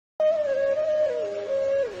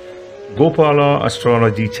Gopala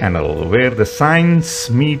Astrology channel, where the science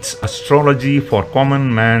meets astrology for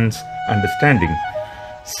common man's understanding.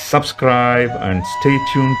 Subscribe and stay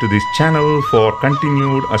tuned to this channel for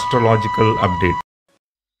continued astrological updates.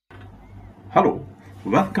 Hello,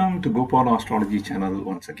 welcome to Gopala Astrology channel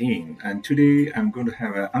once again, and today I'm going to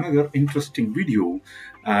have another interesting video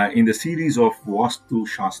in the series of Vastu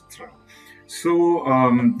Shastra. So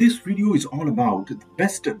this video is all about the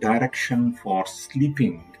best direction for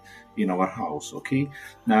sleeping in our house. Okay,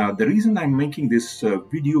 now the reason I'm making this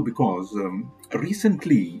video because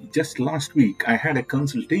recently, just last week, I had a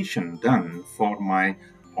consultation done for my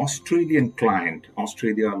Australian client.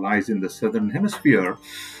 Australia lies in the southern hemisphere,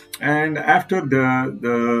 and after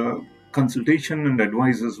the consultation and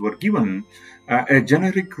advices were given, a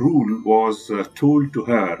generic rule was told to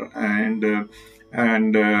her, and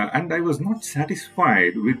I was not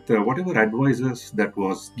satisfied with whatever advices that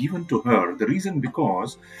was given to her. The reason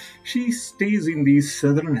because she stays in the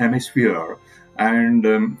southern hemisphere, and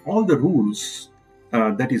all the rules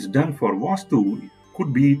that is done for Vastu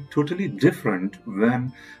could be totally different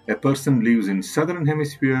when a person lives in southern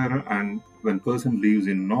hemisphere and when person lives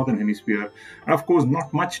in northern hemisphere, and of course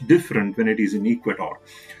not much different when it is in equator.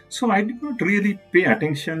 So I did not really pay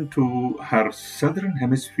attention to her southern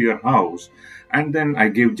hemisphere house, and then I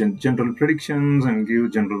gave general predictions and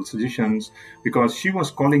gave general suggestions because she was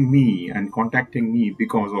calling me and contacting me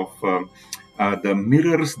because of the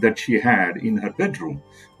mirrors that she had in her bedroom.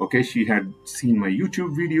 Okay, she had seen my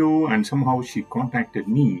YouTube video and somehow she contacted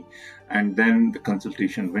me, and then the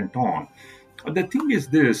consultation went on. The thing is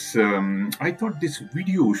this, I thought this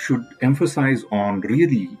video should emphasize on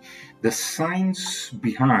really the science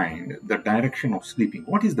behind the direction of sleeping.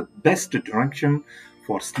 What is the best direction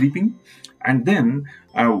for sleeping? And then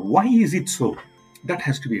why is it so? That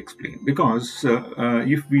has to be explained, because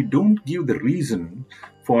if we don't give the reason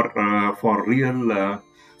for real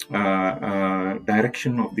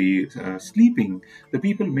direction of the sleeping, the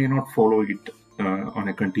people may not follow it on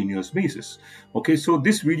a continuous basis. Okay, so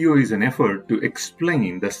this video is an effort to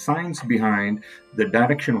explain the science behind the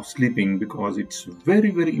direction of sleeping, because it's very,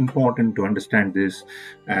 very important to understand this,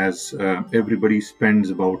 as everybody spends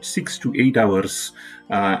about 6 to 8 hours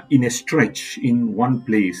in a stretch in one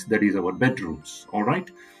place, that is our bedrooms. All right,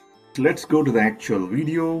 let's go to the actual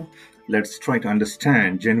video. Let's try to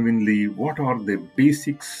understand genuinely what are the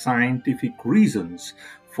basic scientific reasons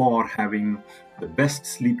for having the best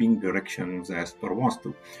sleeping directions as per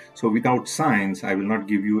Vastu. So without science, I will not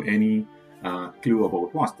give you any clue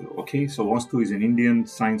about Vastu. Okay, so Vastu is an Indian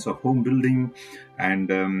science of home building, and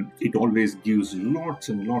it always gives lots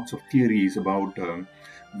and lots of theories about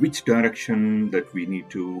which direction that we need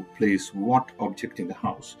to place what object in the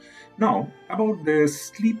house. Now, about the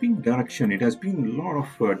sleeping direction, it has been a lot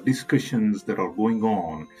of discussions that are going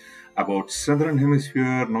on about southern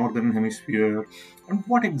hemisphere, northern hemisphere, and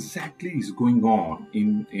what exactly is going on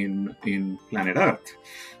in planet Earth.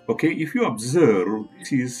 Okay, if you observe,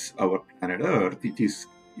 this is our planet Earth. It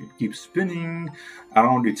keeps spinning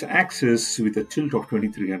around its axis with a tilt of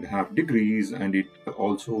 23.5 degrees, and it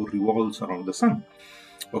also revolves around the sun.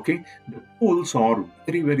 Okay, the poles are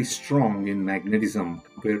very, very strong in magnetism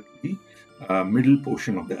compared to the middle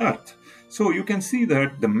portion of the Earth. So you can see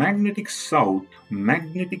that the magnetic south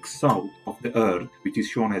of the Earth, which is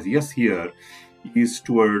shown as S here, is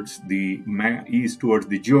towards the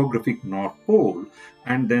geographic North Pole,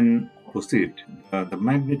 and then opposite the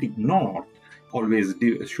magnetic North always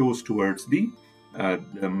shows towards the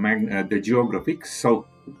geographic South.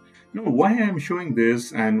 Now, why I am showing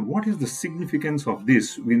this and what is the significance of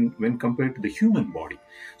this when compared to the human body?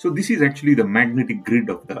 So this is actually the magnetic grid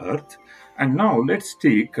of the Earth. And now let's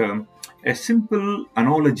take a simple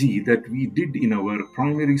analogy that we did in our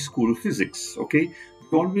primary school physics. Okay,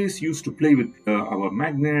 we always used to play with our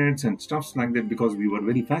magnets and stuffs like that because we were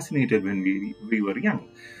very fascinated when we were young.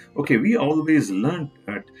 Okay, we always learned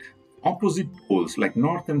that opposite poles like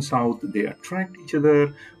north and south, they attract each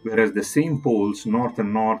other, whereas the same poles, north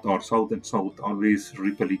and north or south and south, always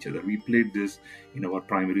repel each other. We played this in our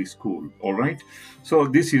primary school. All right, so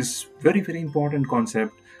this is very, very important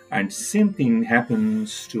concept, and same thing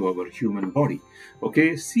happens to our human body.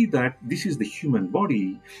 Okay, see that this is the human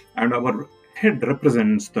body and our head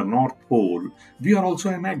represents the north pole. We are also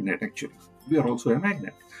a magnet. Actually, we are also a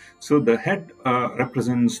magnet. So the head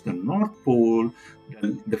represents the North Pole,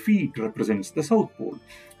 the feet represents the South Pole.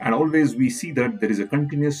 And always we see that there is a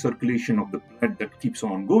continuous circulation of the blood that keeps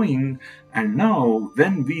on going. And now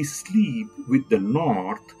when we sleep with the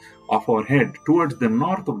north of our head towards the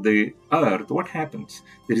north of the earth, what happens?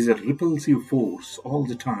 There is a repulsive force all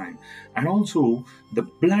the time. And also the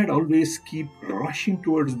blood always keep rushing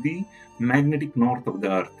towards the magnetic north of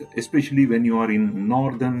the earth, especially when you are in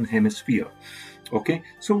northern hemisphere. Okay,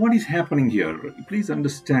 so what is happening here? Please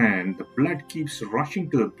understand, the blood keeps rushing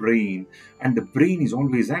to the brain, and the brain is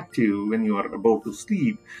always active when you are about to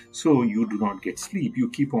sleep, so you do not get sleep. You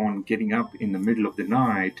keep on getting up in the middle of the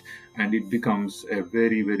night, and it becomes a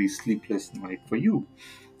very, very sleepless night for you.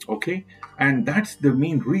 Okay, and that's the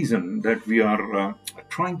main reason that we are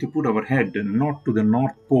trying to put our head not to the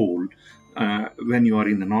North Pole when you are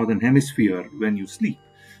in the northern hemisphere when you sleep.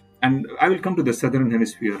 And I will come to the southern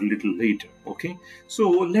hemisphere a little later. Okay, so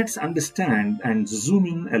let's understand and zoom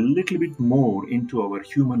in a little bit more into our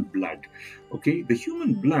human blood. Okay, the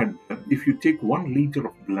human blood, if you take 1 liter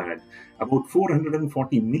of blood, about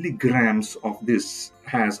 440 milligrams of this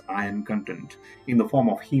has iron content in the form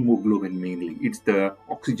of hemoglobin mainly. It's the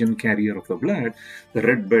oxygen carrier of the blood. The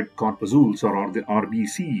red blood corpuscles, or the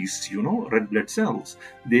RBCs, red blood cells,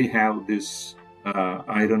 they have this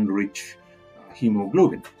iron rich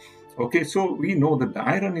hemoglobin. Okay, so we know that the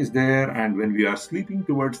iron is there, and when we are sleeping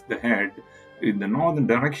towards the head in the northern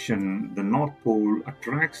direction, the North Pole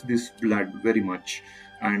attracts this blood very much.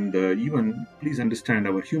 And even, please understand,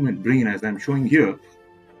 our human brain, as I'm showing here,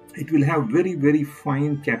 it will have very, very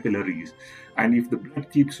fine capillaries. And if the blood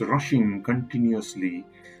keeps rushing continuously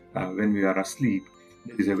when we are asleep,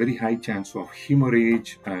 there is a very high chance of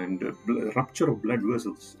hemorrhage and rupture of blood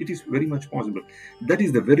vessels. It is very much possible. That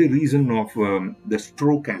is the very reason of the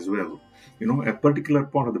stroke as well. A particular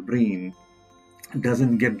part of the brain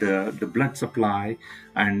doesn't get the blood supply,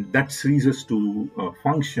 and that ceases to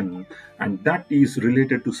function, and that is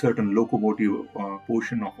related to certain locomotive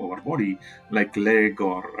portion of our body, like leg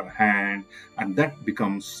or hand, and that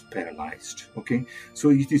becomes paralyzed. Okay, so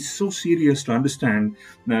it is so serious to understand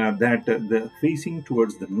that the facing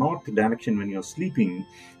towards the north direction when you're sleeping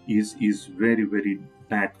is very, very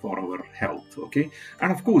bad for our health. Okay,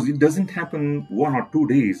 and of course it doesn't happen 1 or 2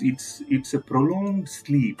 days. It's a prolonged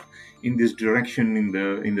sleep in this direction,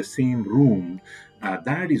 in the same room.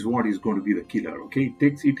 That is what is going to be the killer. Okay,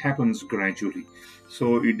 it happens gradually.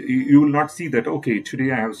 So you will not see that, okay,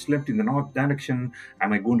 today I have slept in the north direction,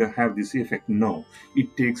 am I going to have this effect? No,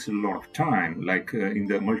 it takes a lot of time, like in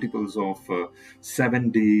the multiples of 7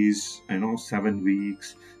 days, 7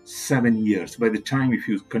 weeks, 7 years. By the time, if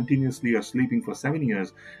you continuously are sleeping for 7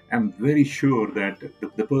 years, I'm very sure that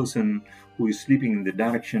the person who is sleeping in the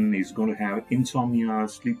direction is going to have insomnia,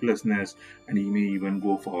 sleeplessness, and he may even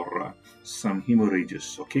go for some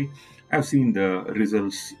hemorrhages. Okay, I've seen the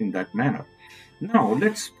results in that manner. Now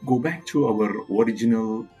let's go back to our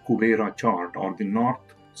original Kubera chart, or the north,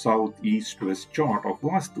 south, east, west chart of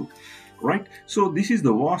Vastu. Right? So this is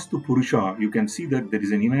the Vastu Purusha. You can see that there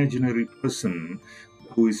is an imaginary person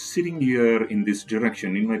who is sitting here in this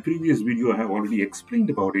direction. In my previous video, I have already explained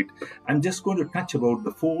about it. I'm just going to touch about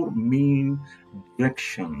the 4 main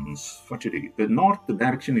directions for today. The north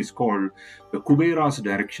direction is called the Kubera's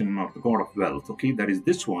direction, or the god of wealth. Okay, that is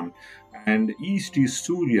this one. And east is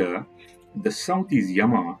Surya, the south is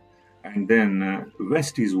Yama, and then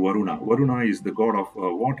west is Varuna. Varuna is the god of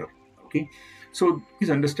water. Okay, so please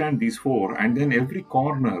understand these 4, and then every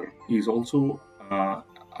corner is also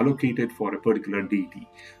allocated for a particular deity.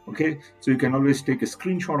 Okay, so you can always take a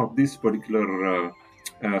screenshot of this particular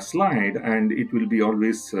slide, and it will be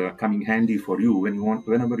always coming handy for you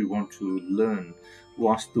whenever you want to learn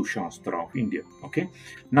Vastu Shastra of India. Okay,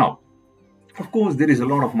 now, of course, there is a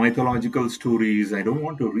lot of mythological stories. I don't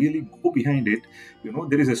want to really go behind it.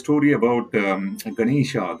 There is a story about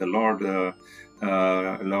Ganesha, the Lord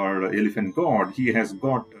Elephant God. He has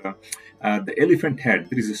got the elephant head.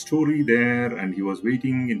 There is a story there, and he was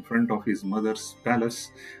waiting in front of his mother's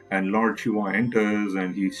palace, and Lord Shiva enters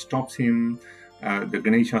and he stops him. The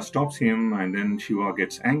Ganesha stops him, and then Shiva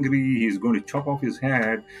gets angry. He's going to chop off his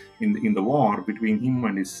head in the war between him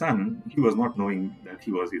and his son. He was not knowing that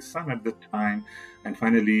he was his son at the time, and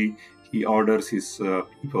finally he orders his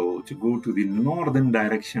people to go to the northern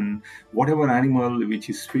direction. Whatever animal which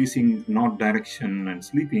is facing north direction and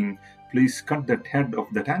sleeping, please cut that head of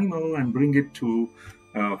that animal and bring it to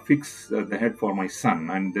fix the head for my son.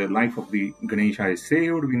 And the life of the Ganesha is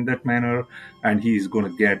saved in that manner, and he is going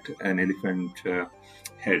to get an elephant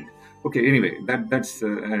head. Okay, anyway, that's a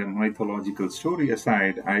mythological story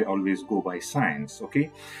aside. I always go by science. Okay,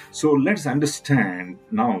 so let's understand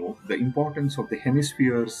now the importance of the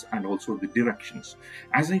hemispheres and also the directions.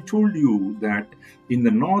 As I told you that in the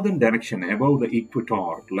northern direction, above the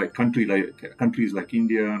equator, like countries like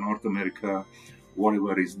India, North America,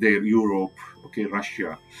 whatever is there, Europe, okay,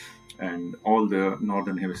 Russia, and all the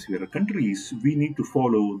northern hemisphere countries, we need to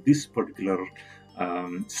follow this particular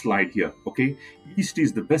slide here. Okay, east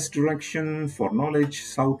is the best direction for knowledge,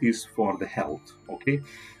 south is for the health. Okay,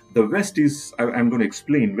 the west is, I'm going to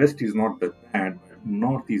explain, west is not that bad, but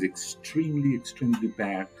north is extremely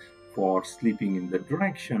bad for sleeping in that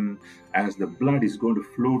direction, as the blood is going to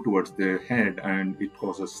flow towards the head and it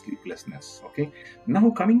causes sleeplessness. Okay, now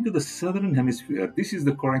coming to the southern hemisphere, this is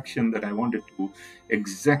the correction that I wanted to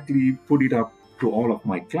exactly put it up to all of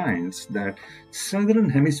my clients, that southern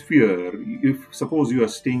hemisphere, if suppose you are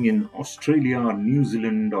staying in Australia or New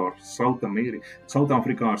Zealand or South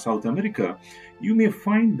Africa or South America, you may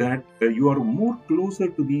find that you are more closer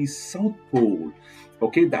to the South Pole.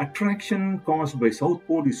 Okay, the attraction caused by South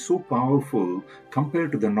Pole is so powerful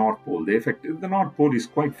compared to the North Pole. The North Pole is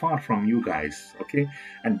quite far from you guys. Okay,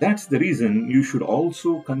 and that's the reason you should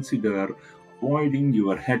also consider avoiding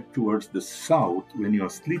your head towards the south when you are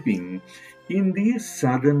sleeping in the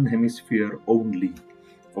southern hemisphere only.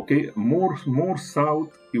 Okay, more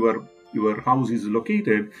south your house is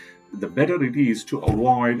located, the better it is to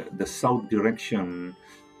avoid the south direction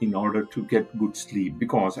in order to get good sleep,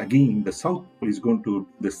 because again the south pole is going to do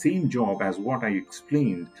the same job as what I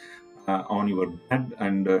explained on your blood,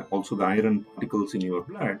 and also the iron particles in your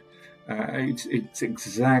blood. It's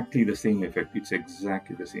exactly the same effect.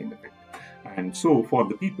 And so for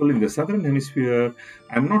the people in the southern hemisphere,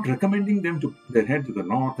 I'm not recommending them to put their head to the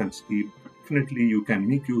north and sleep. Definitely you can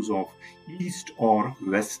make use of east or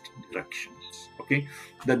west directions. Okay,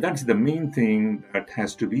 that's the main thing that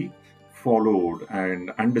has to be followed and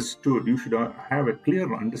understood. You should have a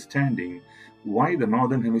clear understanding why the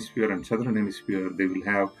northern hemisphere and southern hemisphere, they will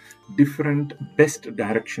have different best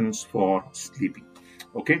directions for sleeping.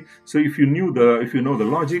 Okay, so if you know the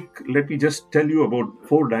logic, let me just tell you about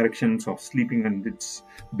 4 directions of sleeping and its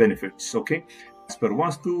benefits. Okay, as per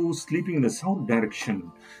Vastu, sleeping in the south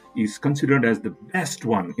direction is considered as the best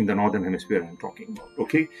one in the northern hemisphere I'm talking about.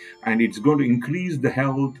 Okay, and it's going to increase the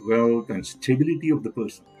health, wealth, and stability of the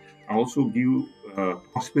person. Also give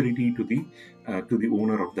prosperity to the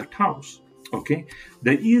owner of that house. Okay,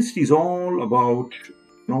 the east is all about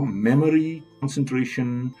memory,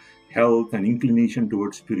 concentration, health, and inclination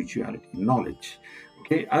towards spirituality, knowledge.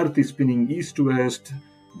 Okay, Earth is spinning east to west.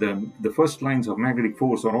 The first lines of magnetic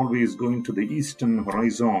force are always going to the eastern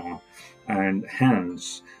horizon, and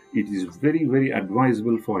hence it is very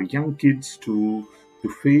advisable for young kids to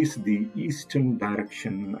face the eastern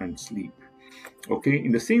direction and sleep. Okay,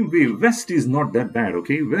 in the same way, west is not that bad.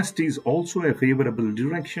 Okay, west is also a favorable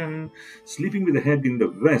direction. Sleeping with the head in the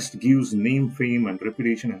west gives name, fame, and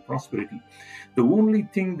reputation and prosperity. The only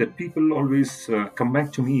thing that people always come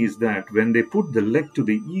back to me is that when they put the leg to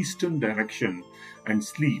the eastern direction and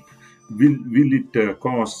sleep, will it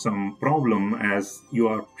cause some problem as you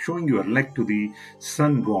are showing your leg to the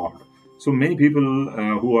sun god? So many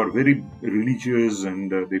people who are very religious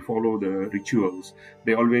and they follow the rituals,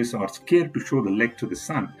 they always are scared to show the leg to the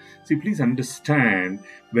sun. See, please understand,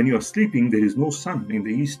 when you are sleeping, there is no sun in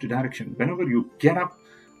the east direction. Whenever you get up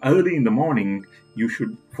early in the morning, you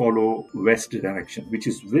should follow west direction, which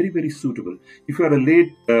is very suitable. If you are a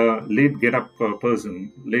late get up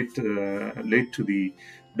person, late to the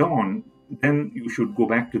dawn, then you should go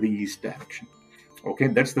back to the east direction. Okay,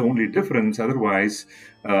 that's the only difference. Otherwise,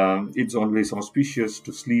 it's always auspicious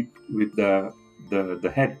to sleep with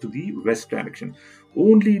the head to the west direction.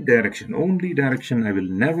 Only direction I will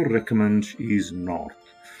never recommend is north.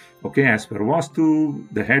 Okay, as per Vastu,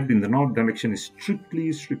 the head in the north direction is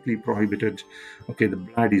strictly prohibited. Okay, the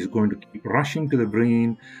blood is going to keep rushing to the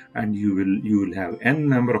brain, and you will have n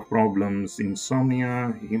number of problems: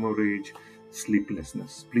 insomnia, hemorrhage,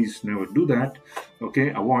 sleeplessness. Please never do that. Okay,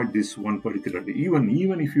 avoid this one particular day. Even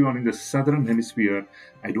if you are in the southern hemisphere,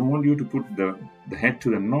 I don't want you to put the head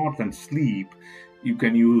to the north and sleep. You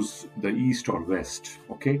can use the east or west.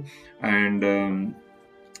 Okay, and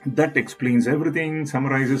that explains everything,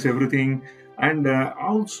 summarizes everything. And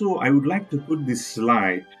also, I would like to put this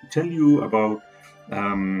slide to tell you about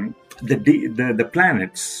the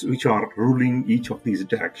planets which are ruling each of these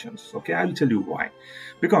directions. Okay, I'll tell you why.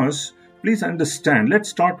 Because please understand. Let's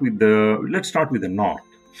start with the north.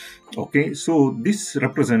 Okay, so this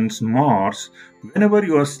represents Mars. Whenever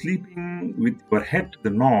you are sleeping with your head to the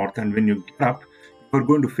north, and when you get up, are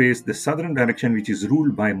going to face the southern direction, which is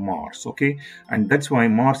ruled by Mars. Okay, and that's why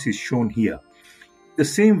Mars is shown here. The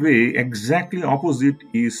same way, exactly opposite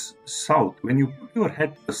is south. When you put your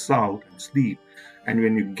head to the south and sleep, and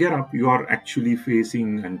when you get up, you are actually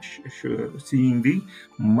facing and seeing the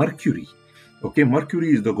Mercury. Okay,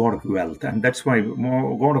 Mercury is the god of wealth, and that's why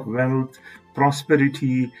god of wealth,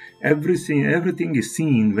 prosperity, everything is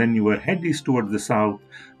seen when your head is towards the south,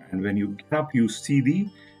 and when you get up, you see the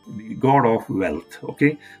the god of wealth.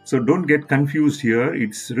 Okay, so don't get confused here.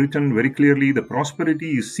 It's written very clearly, the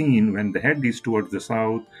prosperity is seen when the head is towards the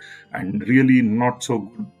south, and really not so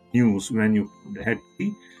good news when you put the head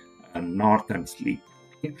to the north and sleep.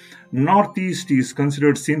 Okay? Northeast is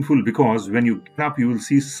considered sinful because when you get up, you will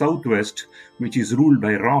see southwest, which is ruled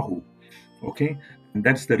by Rahu. Okay, and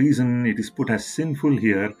that's the reason it is put as sinful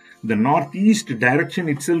here. The northeast direction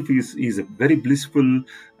itself is a very blissful,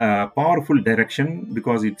 powerful direction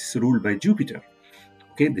because it's ruled by Jupiter.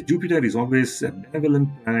 Okay, the Jupiter is always a benevolent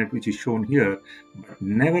planet, which is shown here, but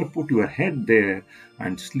never put your head there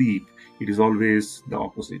and sleep. It is always the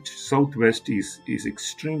opposite. Southwest is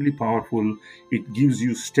extremely powerful. It gives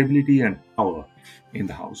you stability and power in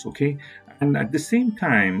the house. Okay, and at the same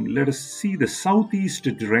time, let us see the southeast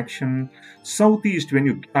direction. Southeast, when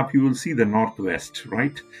you get up, you will see the northwest,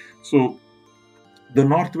 right? So the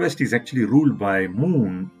northwest is actually ruled by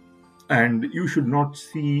moon, and you should not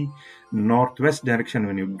see northwest direction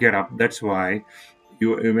when you get up. That's why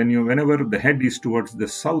whenever the head is towards the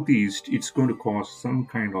southeast, it's going to cause some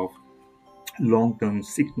kind of long-term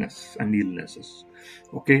sickness and illnesses.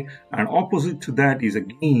 Okay, and opposite to that is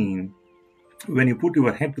again, when you put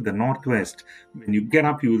your head to the northwest, when you get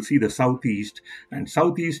up, you will see the southeast, and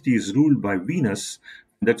southeast is ruled by Venus.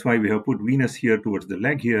 That's why we have put Venus here towards the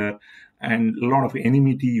leg here, and a lot of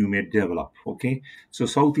enmity you may develop. Okay, so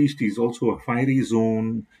southeast is also a fiery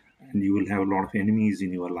zone, and you will have a lot of enemies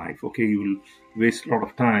in your life. Okay, you will waste a lot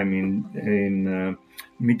of time in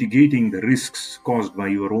mitigating the risks caused by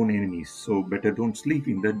your own enemies. So better don't sleep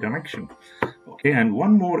in that direction. Okay, and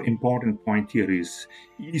one more important point here is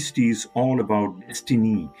East is all about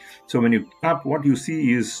destiny. So when you get up, what you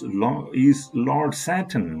see is Lord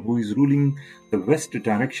Saturn, who is ruling the west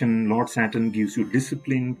direction. Lord Saturn gives you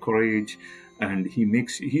discipline, courage, and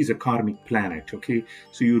he's a karmic planet. Okay,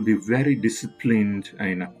 so you'll be very disciplined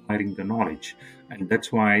in acquiring the knowledge, and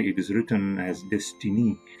that's why it is written as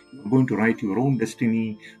destiny. You're going to write your own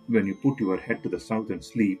destiny when you put your head to the south and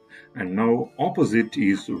sleep. And now opposite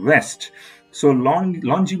is west. So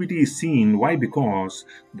longevity is seen. Why? Because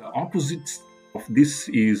the opposite of this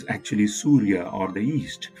is actually Surya, or the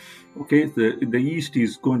east. Okay, the east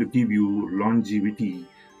is going to give you longevity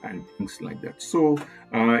and things like that. So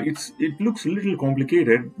it looks a little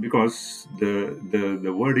complicated because the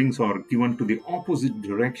wordings are given to the opposite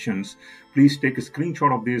directions. Please take a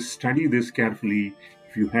screenshot of this, study this carefully.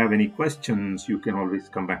 If you have any questions, you can always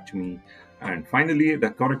come back to me. And finally, the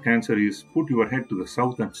correct answer is put your head to the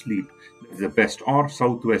south and sleep. That's the best, or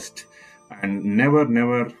southwest, and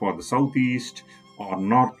never for the southeast or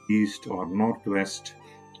northeast or northwest.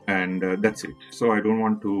 And that's it. So I don't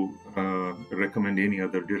want to recommend any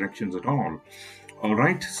other directions at all. All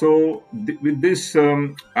right, so with this,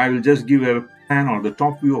 I will just give a plan or the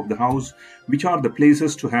top view of the house, which are the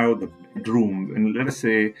places to have the bedroom. And let us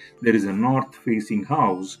say there is a north-facing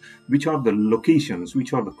house, which are the locations,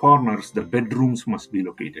 which are the corners the bedrooms must be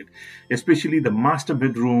located. Especially the master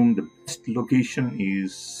bedroom, the best location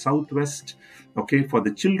is southwest. Okay, for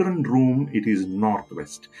the children room, it is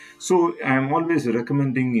northwest. So I'm always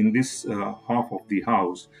recommending in this half of the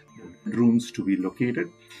house, the bedrooms to be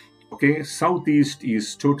located. Okay, southeast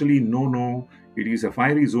is totally no. It is a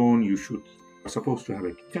fiery zone. You are supposed to have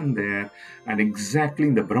a kitchen there, and exactly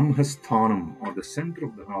in the Brahmasthanam, or the center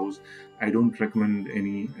of the house, I don't recommend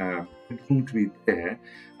any bedroom to be there.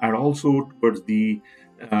 And also towards the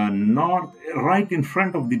north, right in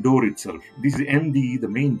front of the door itself. This is MD, the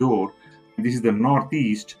main door. This is the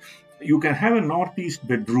northeast. You can have a northeast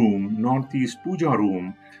bedroom, northeast puja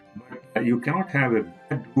room, but you cannot have a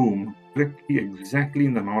bedroom directly exactly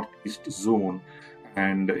in the northeast zone,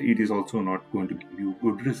 and it is also not going to give you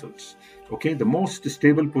good results. Okay, the most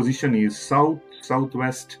stable position is south,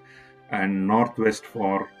 southwest, and northwest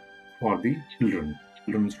for the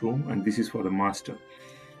children's room, and this is for the master.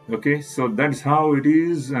 Okay, so that's how it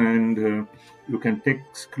is, and you can take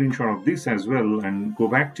screenshot of this as well and go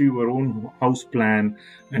back to your own house plan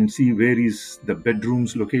and see where is the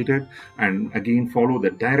bedrooms located, and again follow the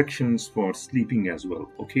directions for sleeping as well.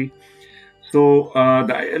 Okay, so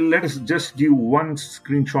let us just give one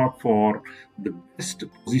screenshot for the best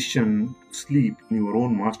position to sleep in your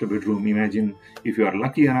own master bedroom. Imagine if you are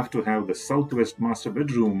lucky enough to have the southwest master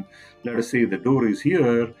bedroom. Let us say the door is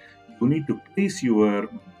here. You need to place your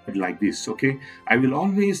bed like this. Okay, I will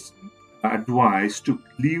always advise to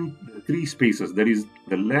leave the three spaces, that is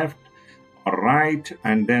the left or right,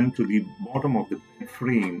 and then to the bottom of the bed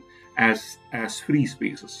frame as free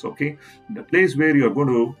spaces. Okay, the place where you are going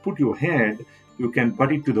to put your head, you can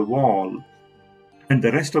butt it to the wall, and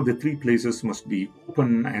the rest of the three places must be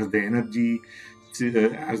open, as the energy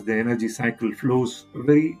as the energy cycle flows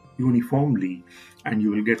very uniformly, and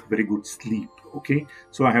you will get very good sleep. Okay,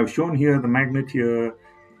 so I have shown here the magnet here.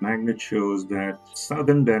 Magnet shows that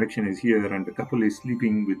southern direction is here, and the couple is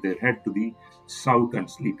sleeping with their head to the south and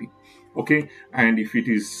sleeping. Okay, and if it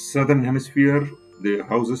is southern hemisphere, the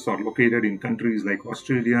houses are located in countries like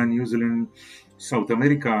Australia, New Zealand, South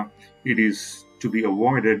America. It is to be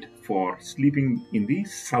avoided for sleeping in the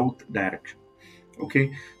south direction.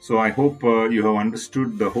 Okay, so I hope you have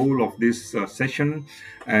understood the whole of this session.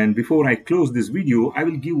 And before I close this video, I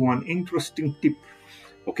will give one interesting tip.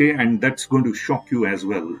 Okay, and that's going to shock you as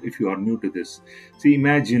well if you are new to this. See,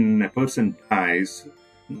 imagine a person dies.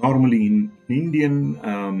 Normally in Indian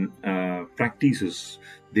practices,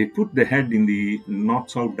 they put the head in the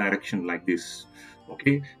north-south direction like this.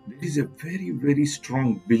 Okay, there is a very, very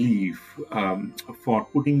strong belief for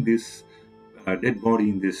putting this dead body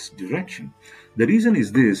in this direction. The reason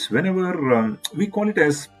is this: whenever we call it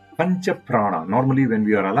as pancha prana, normally when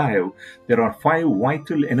we are alive, there are 5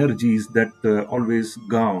 vital energies that always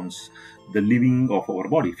governs the living of our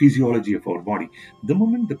body, physiology of our body. The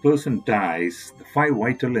moment the person dies, the 5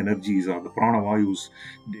 vital energies or the prana vayus,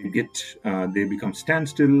 they become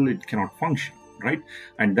standstill. It cannot function, right?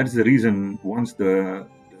 And that's the reason once the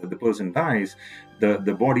person dies,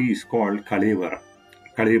 the body is called kalevara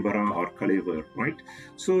or kalevar, right?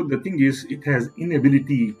 So the thing is, it has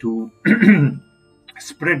inability to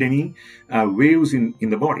spread any waves in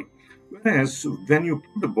the body. Whereas when you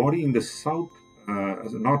put the body in the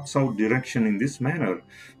north-south direction in this manner,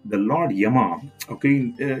 the Lord Yama,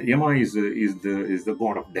 okay, Yama is the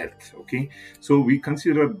god of death. Okay, so we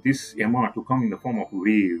consider this Yama to come in the form of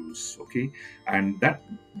waves. Okay, and that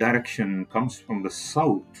direction comes from the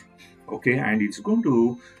south. Okay, and it's going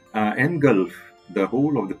to engulf the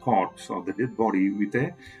whole of the corpse of the dead body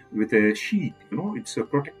with a sheet. It's a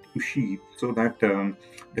protective sheet, so that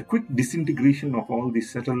the quick disintegration of all the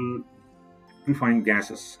subtle refined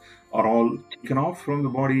gases are all taken off from the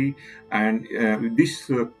body, and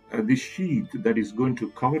this sheet that is going to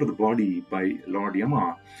cover the body by Lord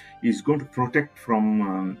Yama is going to protect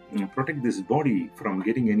this body from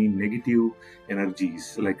getting any negative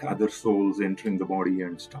energies like other souls entering the body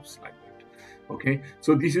and stuffs like that. Okay,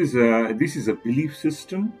 so this is a belief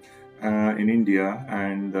system in India,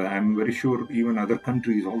 and I'm very sure even other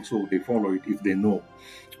countries also they follow it if they know.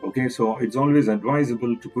 Okay, so it's always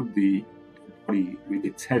advisable to put the body with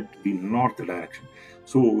its head to the north direction.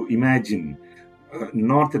 So imagine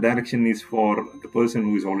north direction is for the person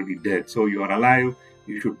who is already dead. So you are alive,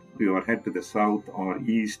 you should put your head to the south or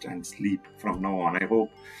east and sleep from now on. I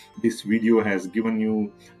hope this video has given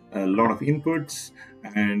you a lot of inputs,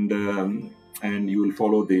 and you will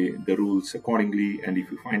follow the rules accordingly. And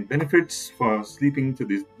if you find benefits for sleeping to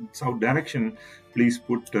the south direction, please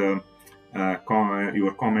put your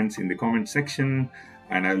comments in the comment section,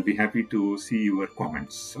 and I'll be happy to see your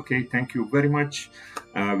comments. Okay, thank you very much.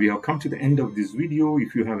 We have come to the end of this video.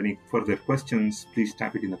 If you have any further questions, please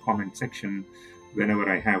type it in the comment section. Whenever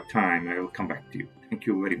I have time, I will come back to you. Thank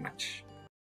you very much.